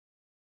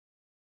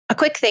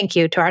quick thank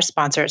you to our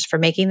sponsors for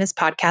making this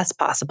podcast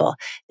possible.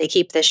 They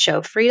keep this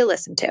show free to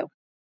listen to.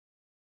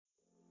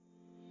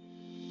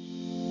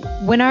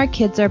 When our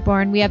kids are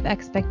born, we have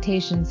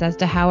expectations as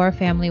to how our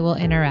family will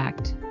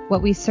interact.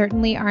 What we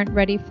certainly aren't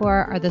ready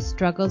for are the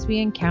struggles we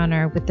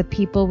encounter with the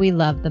people we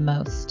love the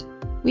most.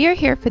 We are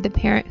here for the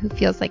parent who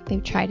feels like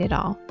they've tried it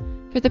all,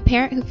 for the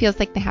parent who feels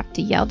like they have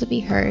to yell to be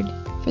heard,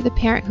 for the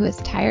parent who is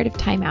tired of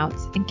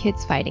timeouts and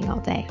kids fighting all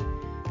day.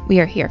 We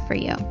are here for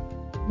you.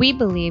 We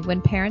believe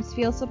when parents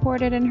feel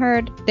supported and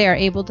heard, they are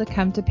able to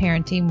come to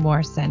parenting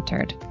more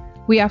centered.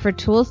 We offer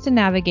tools to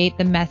navigate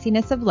the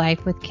messiness of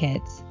life with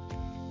kids.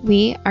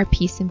 We are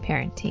Peace in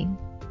Parenting.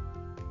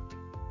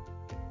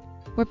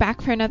 We're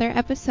back for another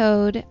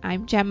episode.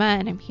 I'm Gemma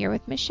and I'm here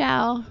with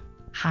Michelle.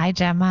 Hi,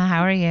 Gemma.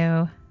 How are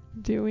you?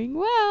 Doing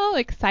well.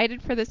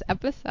 Excited for this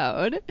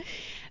episode.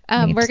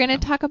 We're going to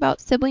talk about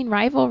sibling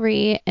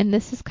rivalry, and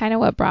this is kind of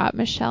what brought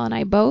Michelle and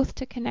I both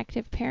to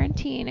connective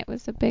parenting. It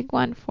was a big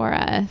one for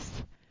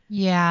us.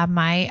 Yeah,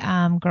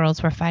 my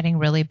girls were fighting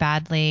really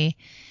badly,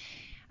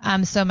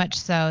 so much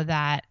so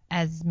that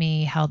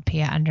Esme held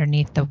Pia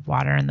underneath the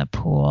water in the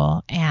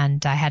pool,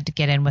 and I had to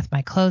get in with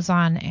my clothes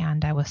on,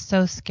 and I was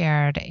so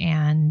scared,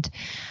 and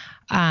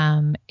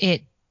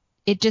it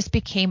just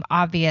became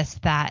obvious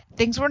that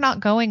things were not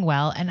going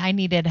well, and I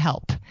needed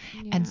help.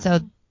 Yeah. And so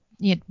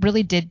it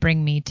really did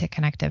bring me to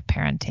connective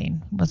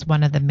parenting. Was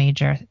one of the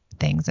major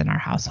things in our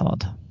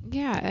household.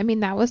 Yeah, I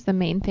mean, that was the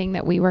main thing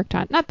that we worked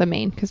on. Not the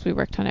main, because we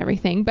worked on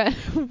everything, but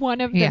one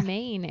of the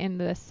main in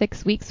the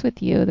 6 weeks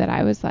with you that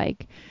I was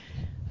like,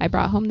 I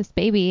brought home this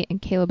baby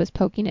and Caleb is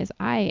poking his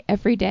eye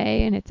every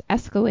day and it's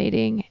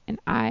escalating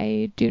and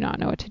I do not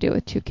know what to do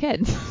with 2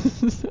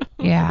 kids.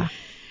 Yeah.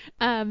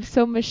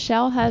 So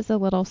Michelle has a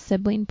little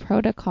sibling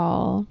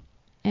protocol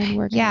and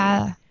we're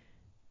gonna...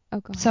 Oh,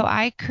 go ahead. So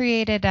I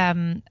created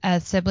a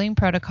sibling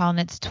protocol, and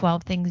it's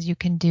 12 things you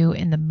can do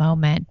in the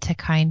moment to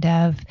kind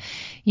of,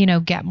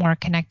 get more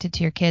connected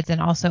to your kids and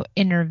also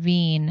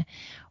intervene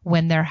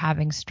when they're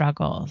having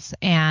struggles.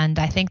 And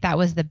I think that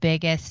was the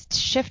biggest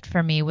shift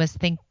for me, was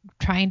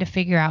trying to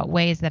figure out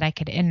ways that I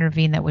could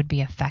intervene that would be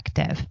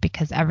effective,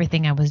 because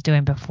everything I was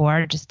doing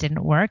before just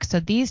didn't work. So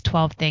these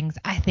 12 things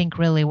I think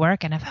really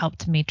work and have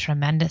helped me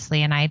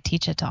tremendously. And I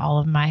teach it to all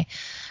of my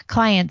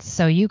clients.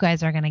 So you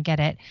guys are going to get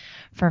it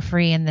for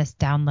free in this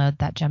download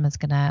that Gemma's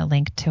going to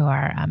link to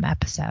our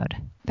episode.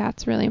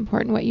 That's really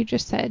important. What you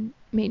just said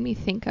made me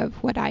think of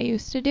what I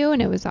used to do.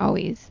 And it was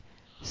always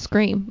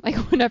scream. Like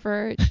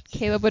whenever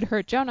Caleb would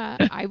hurt Jonah,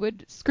 I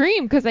would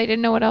scream because I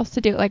didn't know what else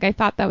to do. Like I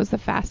thought that was the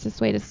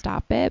fastest way to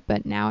stop it,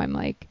 but now I'm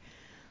like,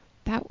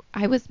 that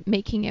I was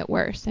making it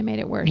worse. I made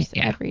it worse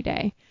every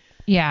day.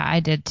 Yeah, I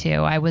did too.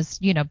 I was,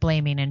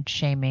 blaming and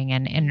shaming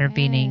and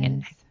intervening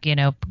and,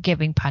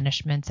 giving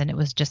punishments, and it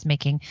was just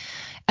making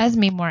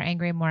Esme more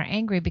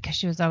angry because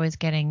she was always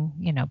getting,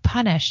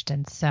 punished.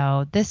 And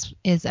so this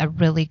is a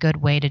really good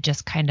way to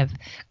just kind of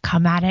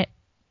come at it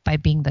by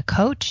being the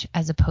coach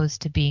as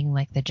opposed to being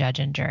like the judge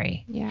and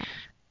jury. Yeah.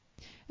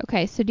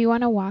 Okay. So do you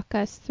want to walk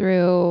us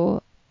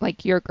through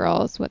like your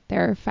girls, what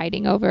they're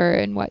fighting over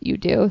and what you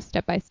do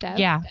step by step?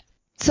 Yeah.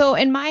 So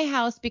in my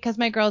house, because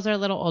my girls are a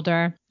little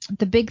older,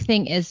 the big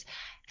thing is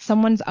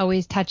someone's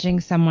always touching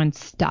someone's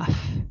stuff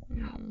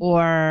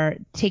or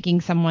taking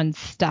someone's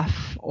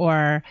stuff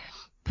or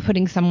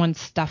putting someone's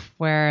stuff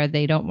where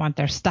they don't want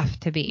their stuff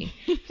to be.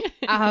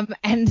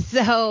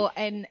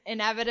 And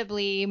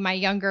inevitably my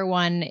younger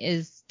one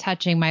is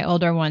touching my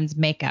older one's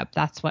makeup.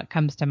 That's what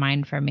comes to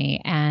mind for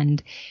me.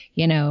 And,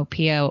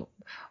 Pia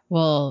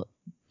will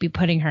be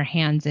putting her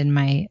hands in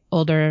my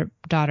older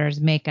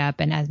daughter's makeup,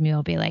 and Esme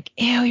will be like,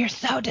 "Ew, you're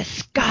so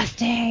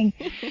disgusting.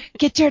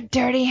 Get your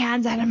dirty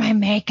hands out of my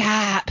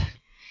makeup."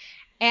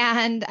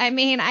 And I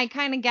mean, I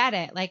kind of get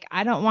it. Like,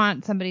 I don't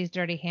want somebody's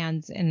dirty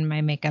hands in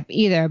my makeup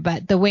either,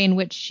 but the way in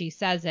which she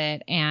says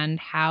it and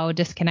how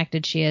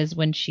disconnected she is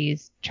when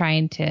she's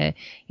trying to,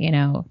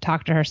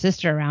 talk to her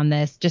sister around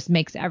this just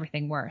makes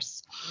everything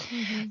worse.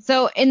 Mm-hmm.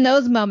 So in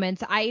those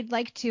moments, I'd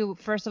like to,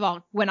 first of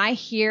all, when I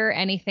hear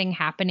anything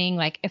happening,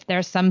 like if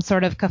there's some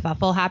sort of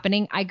kerfuffle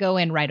happening, I go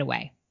in right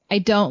away. I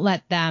don't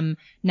let them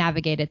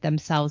navigate it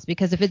themselves,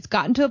 because if it's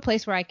gotten to a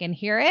place where I can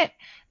hear it,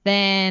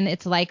 then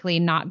it's likely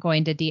not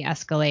going to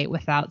de-escalate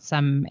without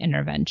some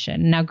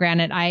intervention. Now,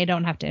 granted, I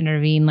don't have to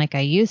intervene like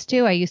I used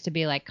to. I used to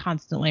be like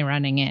constantly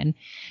running in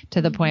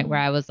to the point where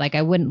I was like,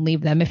 I wouldn't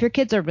leave them. If your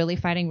kids are really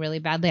fighting really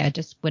badly, I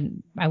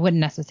wouldn't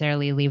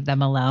necessarily leave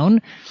them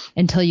alone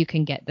until you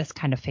can get this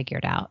kind of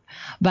figured out.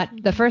 But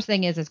the first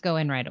thing is go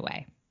in right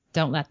away.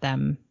 Don't let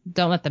them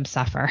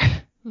suffer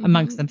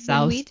amongst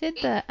themselves. When we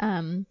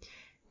did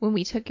when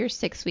we took your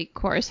 6-week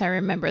course, I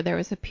remember there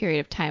was a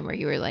period of time where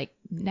you were like,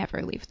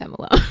 never leave them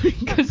alone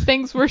because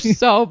things were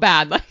so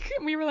bad. Like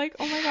we were like,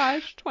 oh my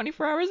gosh,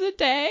 24 hours a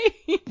day.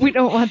 We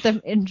don't want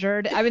them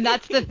injured. I mean,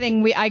 that's the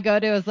thing I go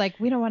to is like,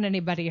 we don't want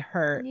anybody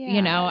hurt,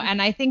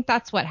 and I think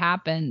that's what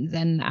happens.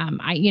 And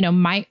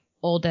my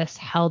oldest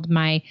held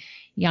my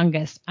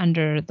youngest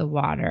under the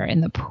water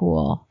in the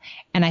pool.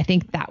 And I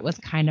think that was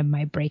kind of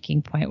my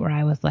breaking point where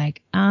I was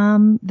like,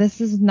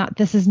 this is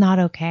not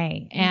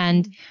okay.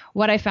 And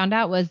what I found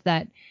out was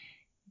that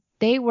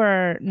they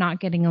were not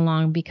getting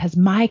along because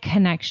my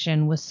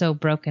connection was so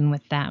broken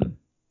with them.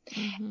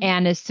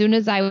 And as soon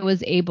as I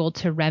was able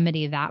to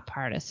remedy that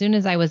part, as soon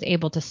as I was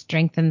able to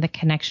strengthen the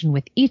connection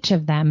with each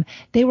of them,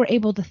 they were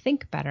able to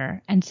think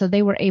better. And so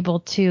they were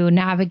able to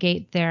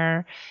navigate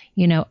their,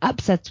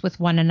 upsets with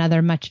one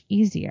another much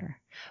easier.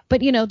 But,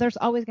 there's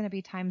always going to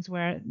be times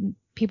where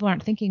people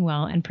aren't thinking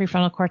well and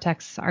prefrontal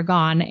cortex are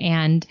gone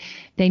and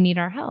they need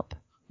our help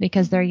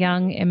because they're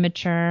young,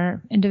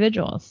 immature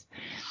individuals.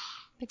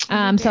 So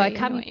I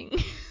come.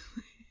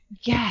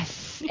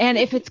 Yes. And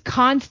if it's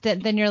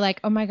constant, then you're like,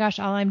 oh my gosh,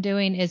 all I'm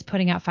doing is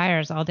putting out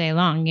fires all day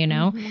long,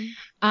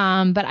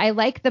 But I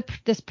like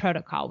this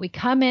protocol. We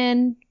come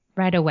in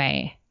right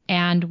away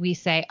and we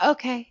say,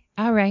 okay,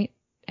 all right,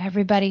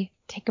 everybody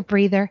take a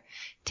breather,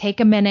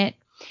 take a minute.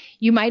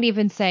 You might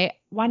even say,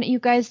 why don't you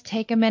guys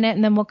take a minute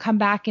and then we'll come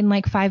back in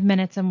like 5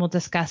 minutes and we'll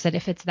discuss it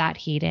if it's that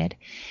heated.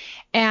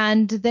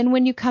 And then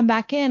when you come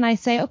back in, I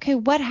say, okay,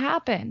 what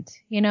happened?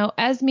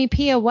 Esme,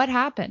 Pia, what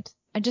happened?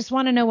 I just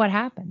want to know what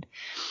happened.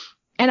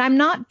 And I'm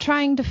not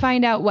trying to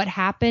find out what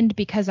happened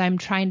because I'm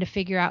trying to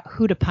figure out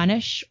who to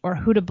punish or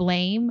who to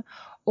blame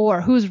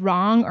or who's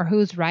wrong or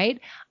who's right.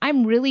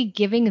 I'm really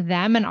giving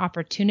them an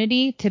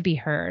opportunity to be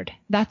heard.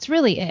 That's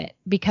really it,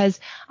 because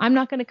I'm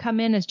not going to come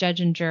in as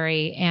judge and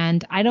jury.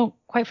 And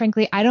quite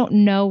frankly, I don't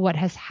know what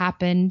has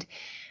happened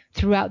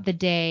throughout the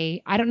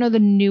day. I don't know the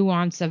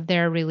nuance of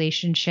their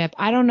relationship.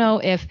 I don't know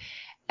if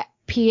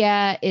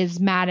Pia is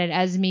mad at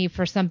Esme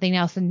for something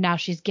else and now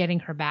she's getting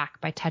her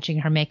back by touching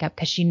her makeup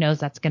because she knows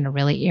that's going to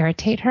really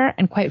irritate her.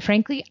 And quite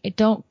frankly, I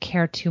don't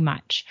care too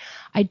much.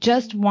 I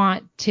just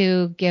want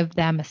to give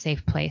them a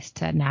safe place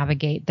to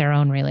navigate their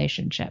own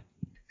relationship.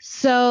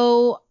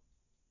 So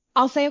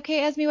I'll say,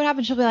 okay, Esme, what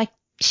happened? She'll be like,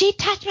 she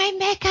touched my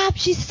makeup.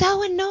 She's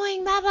so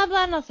annoying, blah, blah,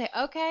 blah. And I'll say,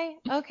 okay,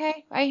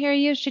 I hear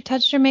you. She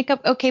touched her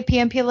makeup. Okay,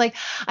 PMP, like,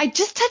 I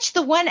just touched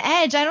the one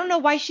edge. I don't know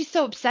why she's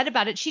so upset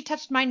about it. She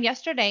touched mine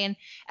yesterday and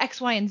X,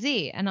 Y, and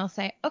Z. And I'll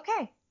say,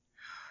 okay,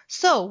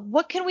 so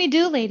what can we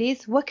do,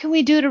 ladies? What can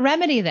we do to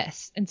remedy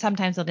this? And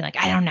sometimes they'll be like,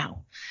 I don't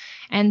know.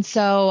 And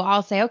so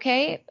I'll say,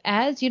 okay,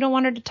 as you don't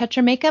want her to touch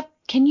her makeup,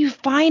 can you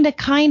find a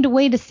kind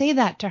way to say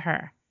that to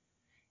her?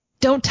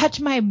 Don't touch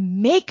my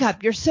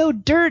makeup. You're so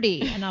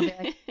dirty. And I'll be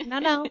like,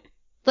 no,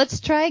 let's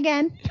try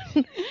again.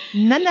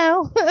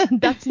 No,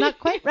 that's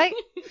not quite right.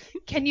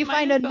 Can you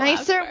find a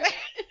nicer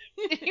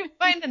way? Can you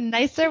find a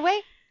nicer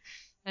way?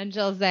 And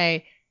she'll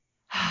say,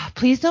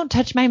 please don't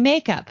touch my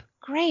makeup.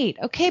 Great.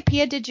 Okay,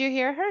 Pia, did you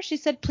hear her? She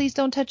said, please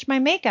don't touch my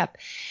makeup.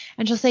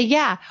 And she'll say,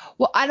 yeah,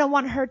 well, I don't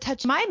want her to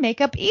touch my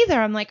makeup either.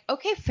 I'm like,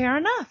 okay, fair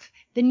enough.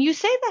 Then you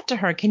say that to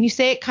her. Can you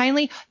say it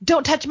kindly?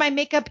 Don't touch my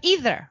makeup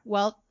either.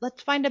 Well,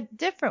 let's find a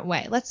different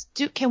way.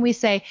 Can we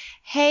say,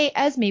 hey,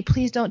 Esme,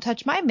 please don't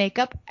touch my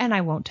makeup and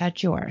I won't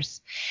touch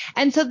yours.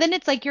 And so then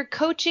it's like you're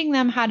coaching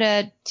them how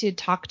to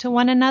talk to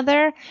one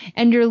another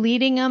and you're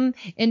leading them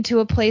into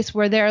a place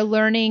where they're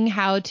learning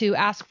how to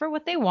ask for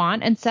what they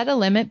want and set a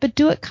limit, but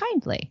do it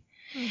kindly.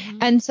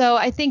 And so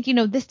I think,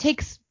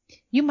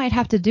 you might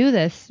have to do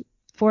this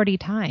 40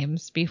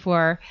 times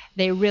before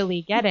they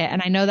really get it.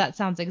 And I know that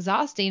sounds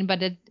exhausting,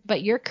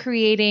 but you're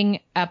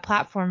creating a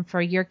platform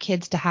for your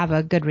kids to have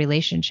a good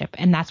relationship.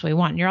 And that's what we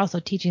want. And you're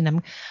also teaching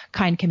them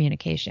kind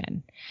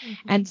communication.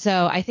 And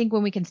so I think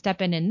when we can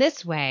step in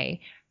this way,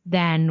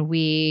 then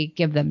we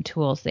give them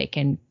tools they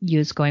can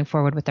use going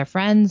forward with their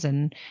friends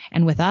and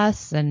with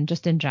us and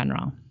just in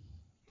general.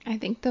 I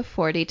think the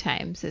 40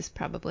 times is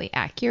probably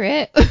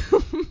accurate. But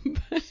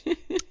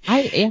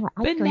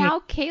now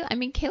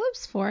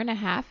Caleb's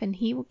 4.5 and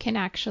he can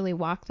actually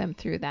walk them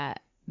through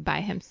that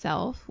by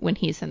himself when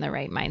he's in the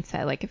right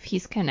mindset. Like if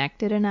he's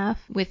connected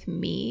enough with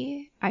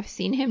me, I've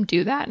seen him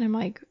do that and I'm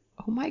like,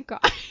 oh my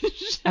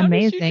gosh.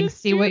 Amazing.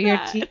 See what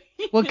you're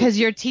well, because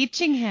you're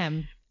teaching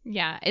him.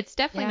 Yeah, it's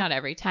definitely not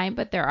every time,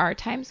 but there are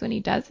times when he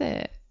does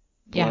it.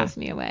 Blows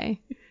me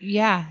away.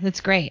 Yeah,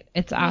 that's great.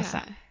 It's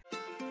awesome. Yeah.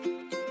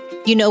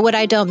 You know what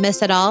I don't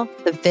miss at all?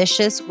 The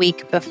vicious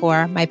week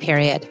before my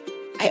period.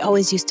 I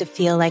always used to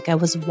feel like I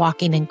was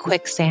walking in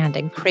quicksand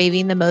and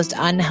craving the most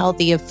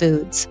unhealthy of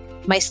foods.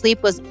 My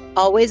sleep was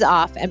always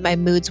off and my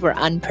moods were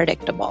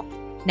unpredictable.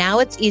 Now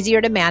it's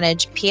easier to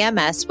manage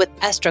PMS with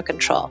Estro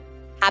Control.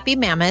 Happy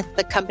Mammoth,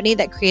 the company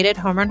that created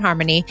Hormone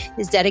Harmony,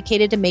 is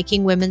dedicated to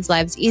making women's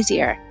lives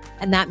easier.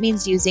 And that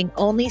means using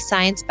only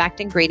science-backed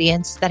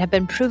ingredients that have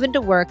been proven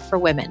to work for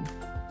women.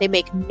 They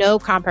make no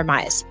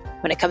compromise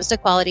when it comes to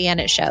quality, and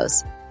it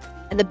shows.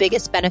 And the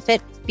biggest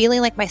benefit,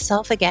 feeling like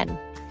myself again.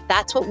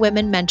 That's what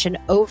women mention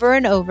over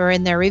and over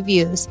in their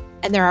reviews,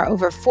 and there are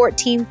over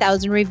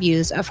 14,000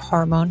 reviews of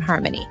Hormone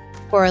Harmony.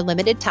 For a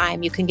limited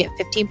time, you can get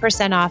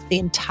 15% off the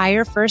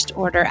entire first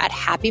order at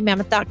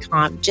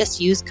happymammoth.com. Just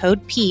use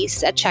code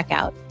PEACE at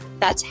checkout.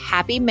 That's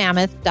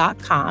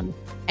happymammoth.com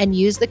and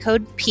use the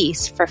code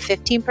PEACE for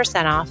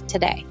 15% off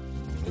today.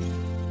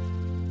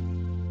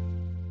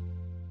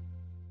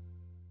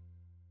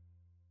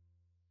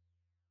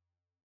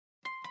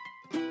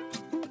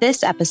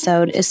 This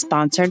episode is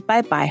sponsored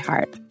by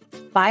ByHeart.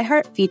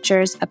 ByHeart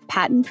features a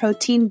patent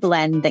protein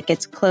blend that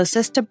gets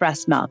closest to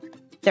breast milk.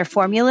 Their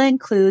formula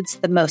includes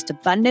the most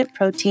abundant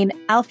protein,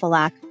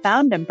 alpha-lac,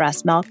 found in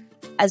breast milk,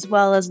 as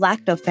well as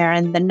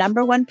lactoferrin, the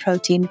number one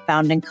protein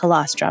found in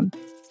colostrum.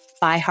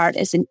 ByHeart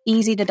is an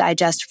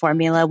easy-to-digest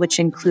formula which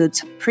includes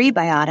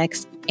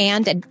prebiotics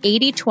and an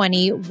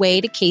 80-20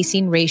 whey to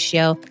casein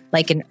ratio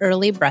like in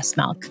early breast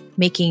milk,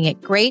 making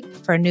it great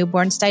for a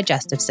newborn's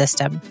digestive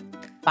system.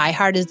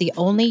 ByHeart is the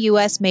only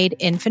U.S.-made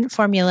infant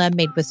formula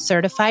made with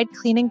certified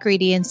clean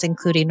ingredients,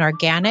 including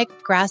organic,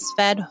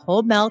 grass-fed,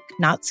 whole milk,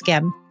 not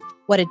skim.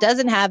 What it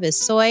doesn't have is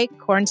soy,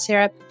 corn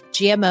syrup,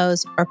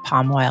 GMOs, or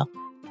palm oil.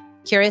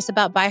 Curious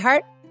about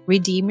ByHeart?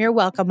 Redeem your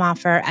welcome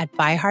offer at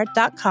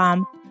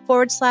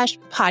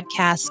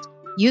byheart.com/podcast.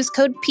 Use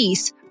code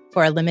PEACE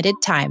for a limited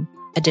time.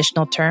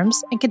 Additional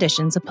terms and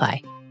conditions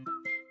apply.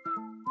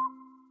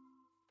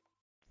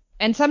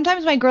 And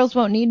sometimes my girls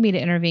won't need me to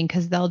intervene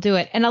because they'll do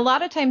it. And a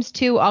lot of times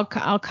too, I'll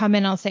come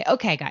in, I'll say,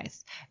 okay,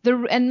 guys,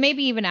 and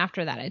maybe even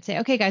after that, I'd say,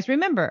 okay, guys,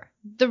 remember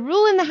the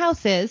rule in the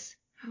house is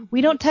we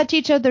don't touch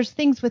each other's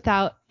things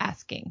without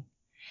asking.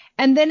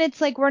 And then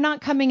it's like, we're not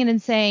coming in and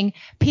saying,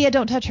 Pia,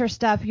 don't touch her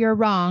stuff. You're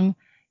wrong.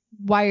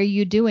 Why are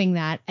you doing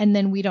that? And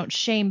then we don't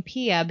shame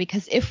Pia,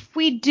 because if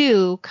we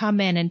do come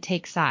in and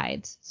take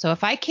sides. So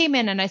if I came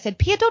in and I said,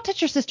 Pia, don't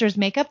touch your sister's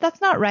makeup. That's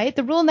not right.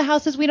 The rule in the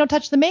house is we don't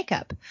touch the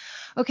makeup.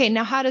 Okay.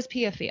 Now how does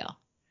Pia feel?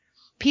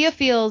 Pia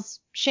feels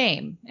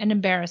shame and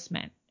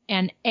embarrassment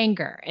and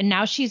anger. And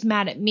now she's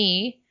mad at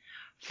me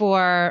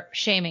for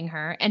shaming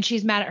her. And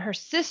she's mad at her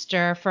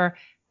sister for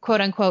quote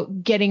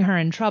unquote, getting her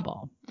in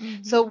trouble.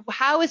 Mm-hmm. So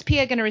how is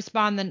Pia going to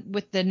respond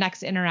with the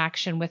next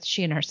interaction with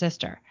she and her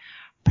sister?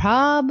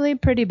 Probably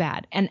pretty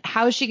bad. And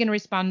how is she going to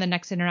respond the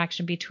next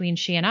interaction between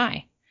she and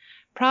I?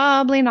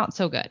 Probably not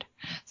so good.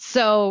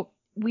 So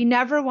we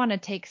never want to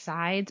take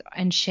sides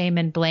and shame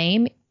and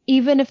blame,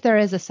 even if there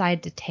is a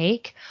side to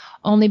take,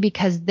 only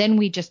because then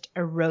we just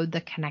erode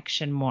the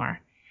connection more.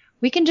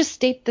 We can just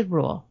state the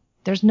rule.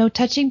 There's no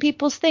touching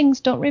people's things.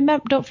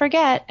 Don't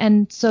forget.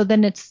 And so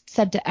then it's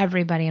said to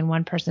everybody and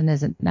one person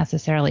isn't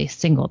necessarily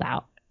singled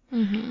out.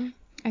 Mm-hmm.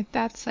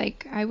 That's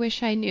like, I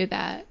wish I knew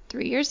that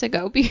 3 years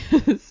ago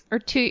because, or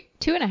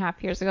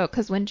 2.5 years ago,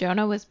 because when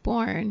Jonah was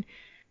born,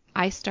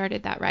 I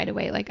started that right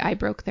away. Like I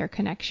broke their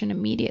connection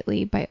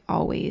immediately by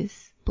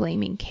always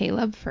blaming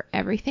Caleb for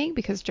everything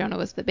because Jonah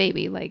was the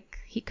baby. Like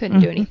he couldn't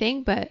do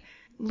anything, but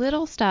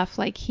little stuff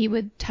like he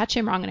would touch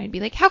him wrong and I'd be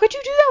like, how could you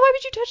do that? Why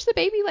would you touch the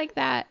baby like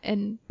that?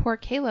 And poor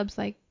Caleb's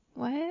like,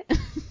 what?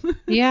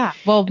 Yeah.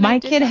 Well, my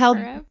kid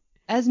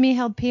Esme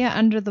held Pia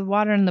under the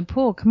water in the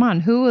pool. Come on.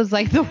 Who was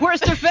like the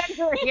worst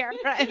offender here?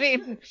 I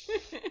mean,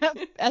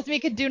 Esme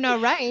could do no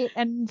right.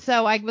 And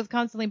so I was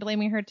constantly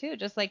blaming her too,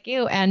 just like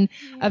you. And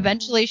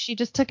eventually she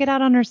just took it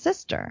out on her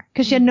sister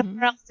because she had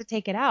nowhere else to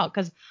take it out.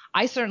 Because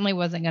I certainly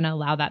wasn't going to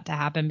allow that to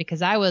happen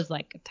because I was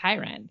like a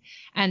tyrant.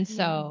 And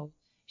so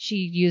she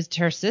used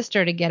her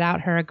sister to get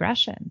out her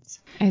aggressions.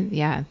 And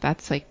yeah,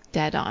 that's like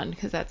dead on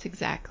because that's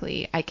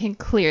exactly, I can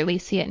clearly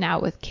see it now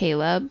with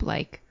Caleb.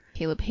 Like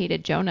Caleb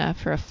hated Jonah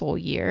for a full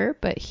year,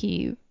 but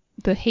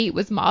the hate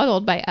was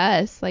modeled by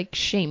us, like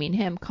shaming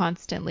him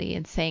constantly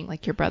and saying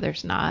like, your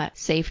brother's not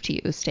safe to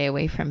you. Stay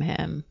away from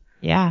him.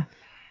 Yeah.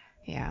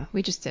 Yeah.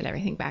 We just did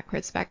everything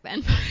backwards back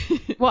then.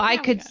 Well, I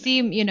could see,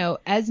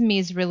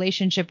 Esme's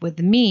relationship with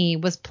me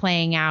was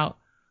playing out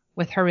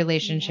with her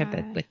relationship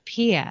with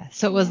Pia.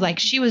 So it was like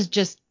she was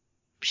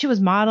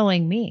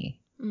modeling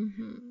me.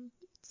 Mm-hmm.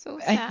 So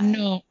sad.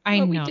 I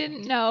know. We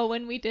didn't know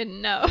when we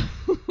didn't know.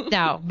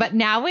 No, but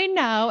now we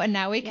know, and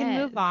now we can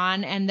move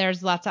on, and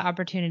there's lots of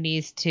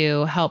opportunities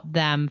to help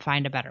them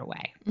find a better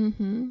way.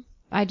 Mm-hmm.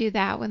 I do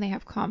that when they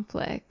have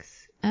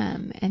conflicts.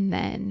 And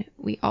then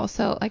we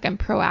also, like, I'm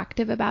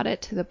proactive about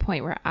it to the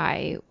point where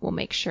I will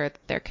make sure that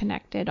they're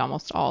connected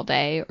almost all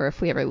day. Or if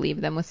we ever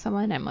leave them with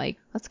someone, I'm like,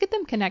 let's get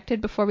them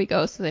connected before we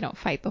go so they don't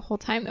fight the whole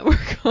time that we're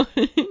gone.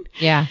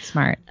 Yeah,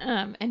 smart.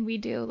 And we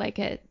do, like,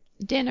 at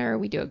dinner,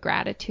 we do a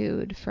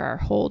gratitude for our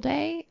whole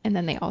day. And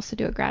then they also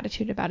do a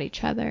gratitude about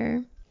each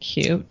other.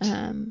 Cute.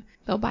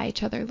 They'll buy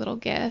each other little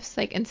gifts.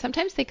 Like, and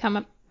sometimes they come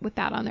up with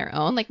that on their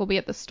own. Like, we'll be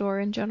at the store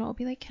and Jonah will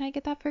be like, can I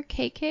get that for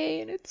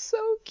KK? And it's so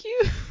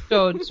cute.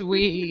 So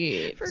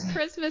sweet. For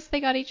Christmas, they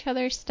got each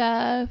other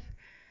stuff.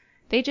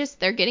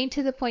 They're getting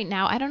to the point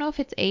now. I don't know if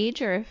it's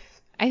age or if,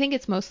 I think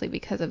it's mostly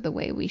because of the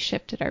way we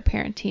shifted our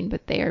parenting,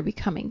 but they are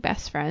becoming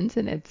best friends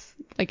and it's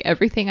like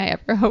everything I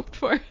ever hoped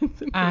for.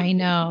 I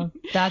know.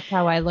 That's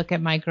how I look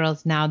at my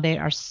girls now. They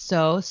are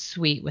so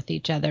sweet with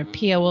each other.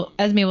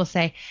 Esme will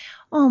say,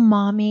 oh,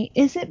 Mommy,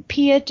 isn't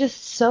Pia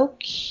just so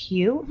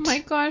cute? Oh my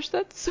gosh,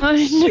 that's so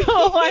I sweet.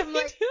 know. I'm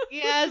like,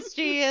 yes,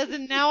 she is.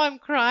 And now I'm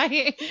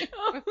crying.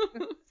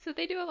 So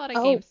they do a lot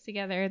of games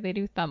together. They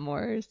do thumb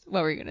wars.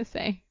 What were you going to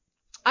say?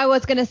 I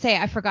was going to say,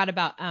 I forgot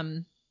about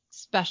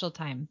special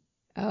time.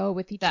 Oh,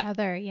 with each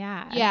other.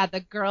 Yeah. Yeah.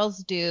 The girls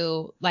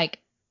do like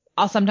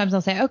sometimes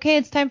I'll say, okay,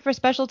 it's time for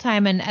special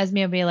time. And Esme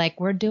will be like,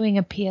 we're doing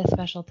a Pia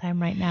special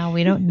time right now.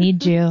 We don't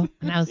need you.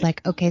 And I was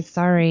like, okay,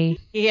 sorry.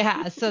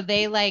 Yeah. So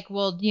they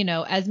will,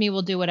 Esme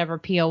will do whatever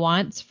Pia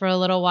wants for a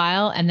little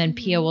while. And then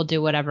Pia will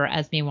do whatever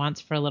Esme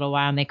wants for a little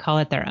while. And they call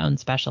it their own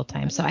special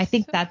time. So I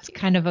think that's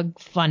kind of a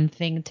fun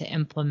thing to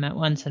implement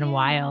once in a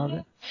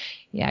while.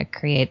 Yeah, it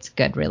creates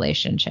good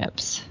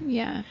relationships.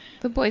 Yeah.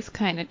 The boys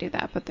kind of do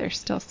that, but they're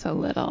still so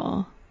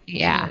little.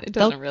 Yeah. It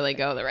doesn't really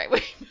go the right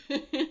way.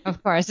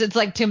 Of course. It's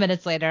like 2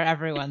 minutes later,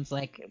 everyone's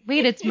like,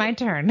 wait, it's my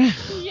turn.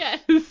 Yes.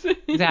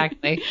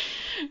 Exactly.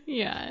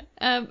 Yeah.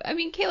 I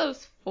mean,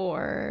 Caleb's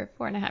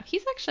 4.5.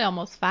 He's actually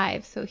almost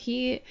 5. So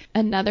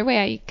another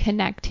way I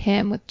connect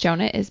him with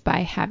Jonah is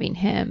by having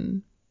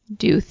him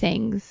do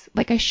things.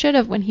 Like I should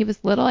have, when he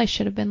was little, I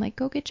should have been like,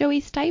 go get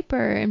Joey's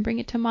diaper and bring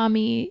it to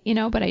mommy,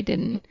 but I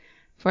didn't.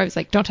 Before I was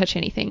like, don't touch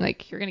anything.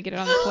 Like, you're going to get it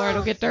on the floor.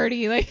 It'll get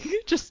dirty. Like,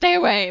 just stay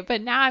away.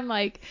 But now I'm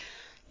like,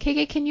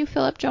 KK, can you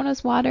fill up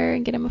Jonah's water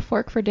and get him a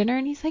fork for dinner?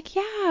 And he's like,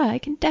 yeah, I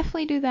can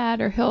definitely do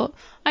that. Or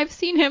I've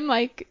seen him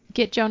like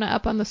get Jonah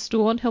up on the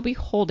stool and he'll be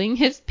holding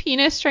his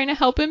penis trying to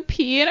help him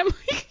pee. And I'm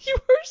like, you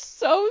are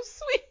so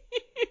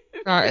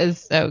sweet. That is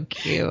so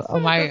cute. So oh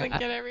my God. It doesn't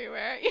get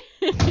everywhere.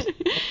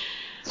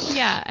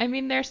 Yeah. I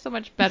mean, they're so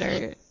much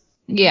better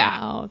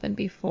now than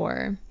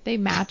before. They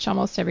match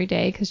almost every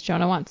day because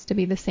Jonah wants to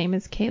be the same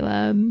as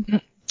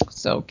Caleb.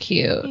 So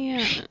cute.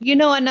 Yeah.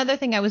 Another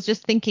thing I was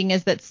just thinking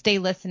is that stay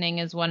listening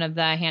is one of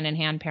the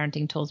hand-in-hand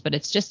parenting tools, but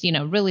it's just,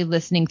 really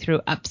listening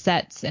through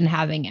upsets and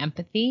having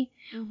empathy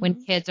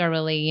when kids are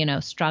really,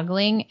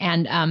 struggling.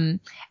 And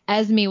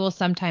Esme will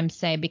sometimes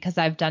say, because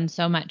I've done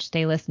so much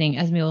stay listening,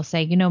 Esme will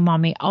say,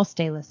 Mommy, I'll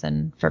stay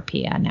listen for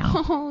Pia now.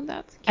 Oh,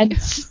 that's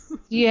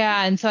cute.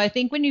 And so I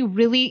think when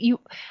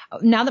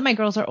now that my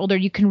girls are older,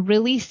 you can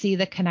really see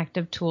the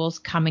connective tools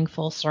coming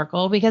full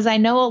circle, because I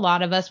know a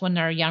lot of us when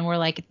they're young, we're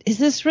like, is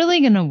this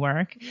really going to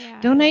work? Yeah.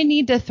 Don't I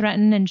need to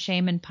threaten and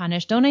shame and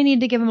punish? Don't I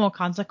need to give them a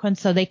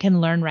consequence so they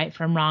can learn right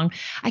from wrong?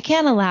 I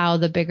can't allow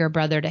the bigger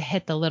brother to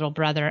hit the little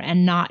brother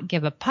and not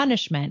give a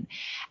punishment.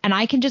 And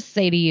I can just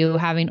say to you,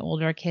 having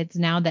older kids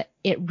now, that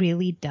it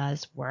really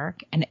does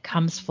work and it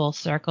comes full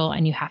circle,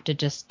 and you have to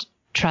just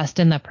trust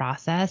in the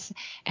process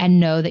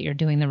and know that you're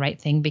doing the right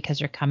thing because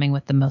you're coming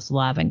with the most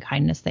love and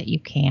kindness that you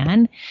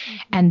can,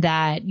 and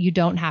that you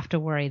don't have to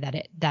worry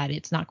that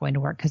it's not going to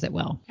work, because it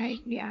will.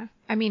 Yeah.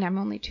 I mean, I'm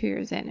only 2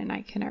 years in and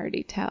I can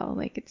already tell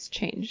like it's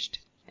changed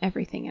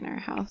everything in our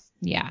house.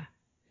 Yeah,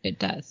 it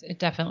does. It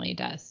definitely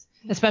does.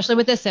 Especially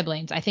with the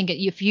siblings. I think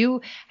if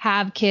you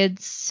have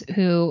kids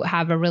who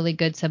have a really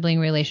good sibling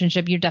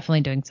relationship, you're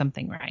definitely doing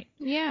something right.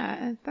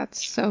 Yeah,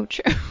 that's so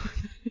true.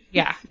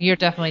 Yeah, you're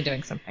definitely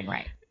doing something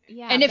right.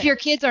 Yeah, and if your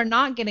kids are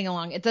not getting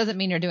along, it doesn't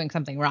mean you're doing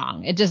something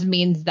wrong. It just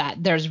means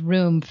that there's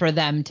room for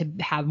them to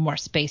have more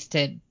space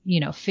to,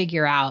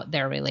 figure out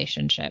their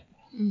relationship.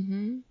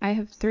 I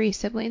have 3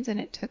 siblings, and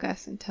it took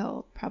us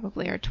until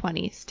probably our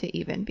 20s to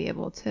even be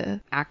able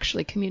to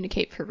actually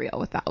communicate for real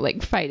without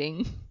like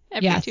fighting.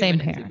 Same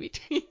here.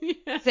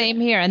 Same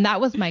here. And that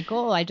was my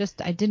goal. I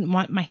didn't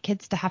want my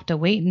kids to have to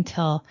wait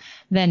until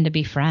then to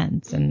be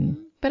friends.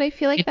 But I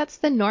feel like that's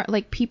the norm.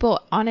 Like,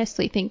 people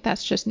honestly think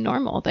that's just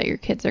normal, that your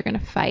kids are going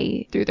to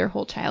fight through their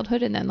whole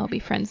childhood and then they'll be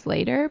friends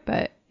later.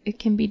 But it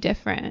can be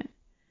different.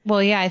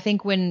 Well, yeah, I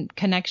think when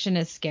connection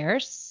is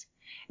scarce,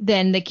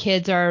 then the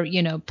kids are,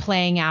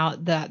 playing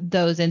out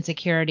those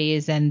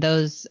insecurities and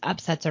those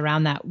upsets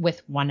around that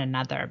with one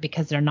another,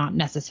 because they're not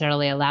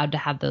necessarily allowed to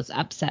have those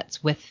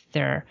upsets with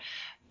their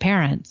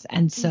parents.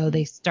 And so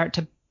they start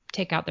to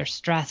take out their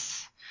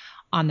stress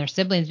on their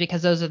siblings,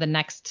 because those are the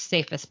next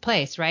safest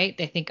place, right?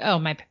 They think, oh,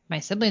 my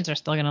siblings are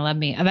still going to love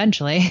me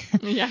eventually,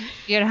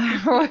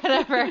 or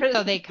whatever.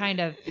 So they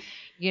kind of,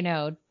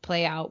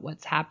 play out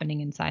what's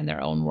happening inside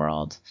their own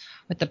world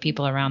with the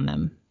people around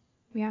them.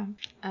 Yeah.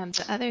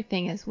 The other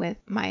thing is with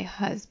my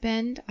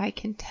husband, I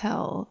can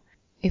tell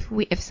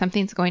if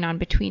something's going on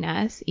between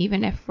us,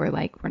 even if we're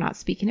not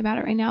speaking about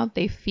it right now,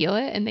 they feel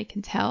it and they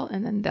can tell,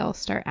 and then they'll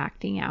start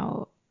acting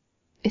out.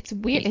 It's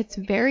weird. It's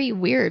very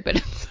weird, but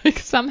it's like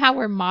somehow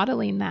we're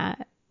modeling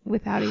that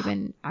without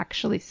even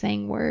actually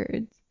saying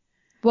words.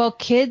 Well,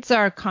 kids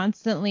are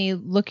constantly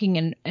looking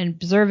and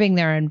observing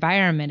their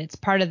environment. It's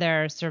part of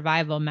their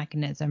survival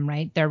mechanism,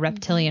 right? Their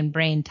reptilian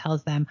brain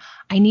tells them,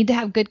 I need to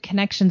have good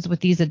connections with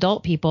these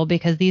adult people,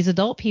 because these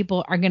adult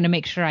people are going to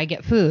make sure I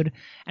get food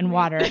and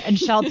water and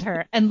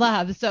shelter and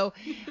love. So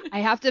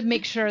I have to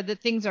make sure that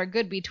things are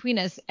good between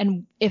us.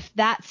 And if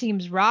that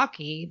seems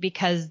rocky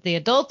because the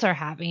adults are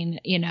having,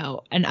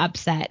 an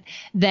upset,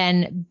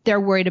 then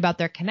they're worried about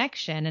their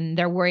connection, and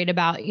they're worried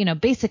about,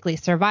 basically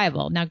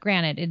survival. Now,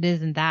 granted, it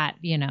isn't that,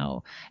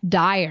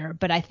 dire,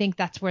 but I think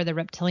that's where the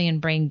reptilian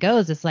brain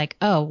goes. It's like,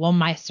 oh, well,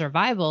 my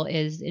survival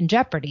is in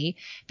jeopardy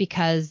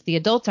because the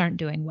adults aren't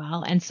doing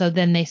well. And so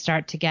then they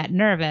start to get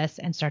nervous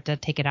and start to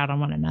take it out on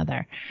one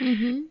another.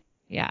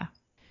 Yeah.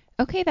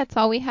 Okay, that's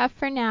all we have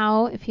for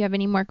now. If you have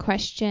any more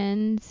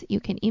questions, you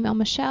can email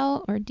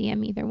Michelle or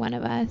DM either one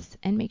of us,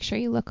 and make sure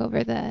you look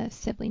over the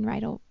Sibling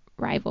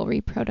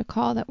Rivalry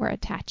protocol that we're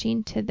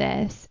attaching to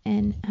this,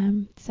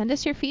 and send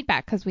us your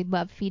feedback because we'd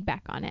love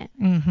feedback on it.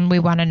 We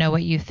want to know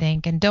what you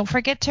think. And don't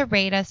forget to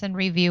rate us and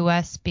review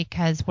us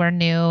because we're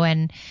new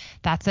and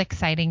that's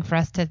exciting for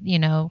us to,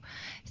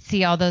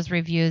 see all those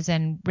reviews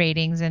and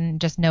ratings and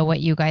just know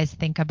what you guys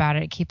think about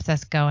it. It keeps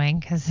us going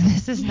because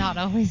this is not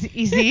always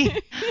easy.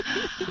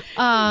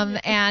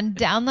 And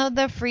download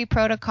the free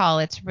protocol.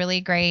 It's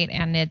really great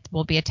and it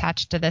will be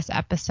attached to this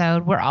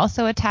episode. We're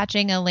also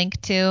attaching a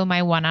link to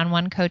my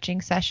one-on-one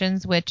coaching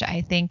sessions, which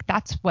I think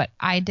that's what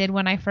I did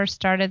when I first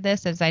started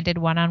this, is I did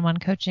one-on-one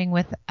coaching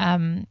with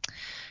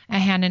a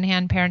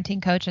hand-in-hand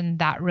parenting coach, and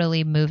that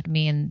really moved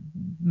me in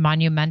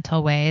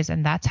monumental ways,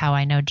 and that's how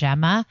I know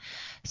Gemma.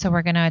 So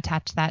we're going to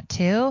attach that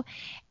too.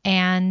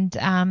 And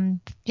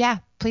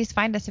please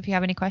find us if you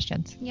have any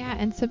questions. Yeah,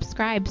 and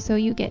subscribe so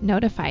you get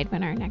notified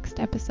when our next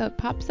episode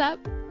pops up.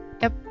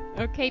 Yep.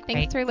 Okay,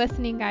 thanks for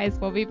listening, guys.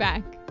 We'll be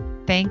back.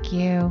 Thank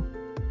you.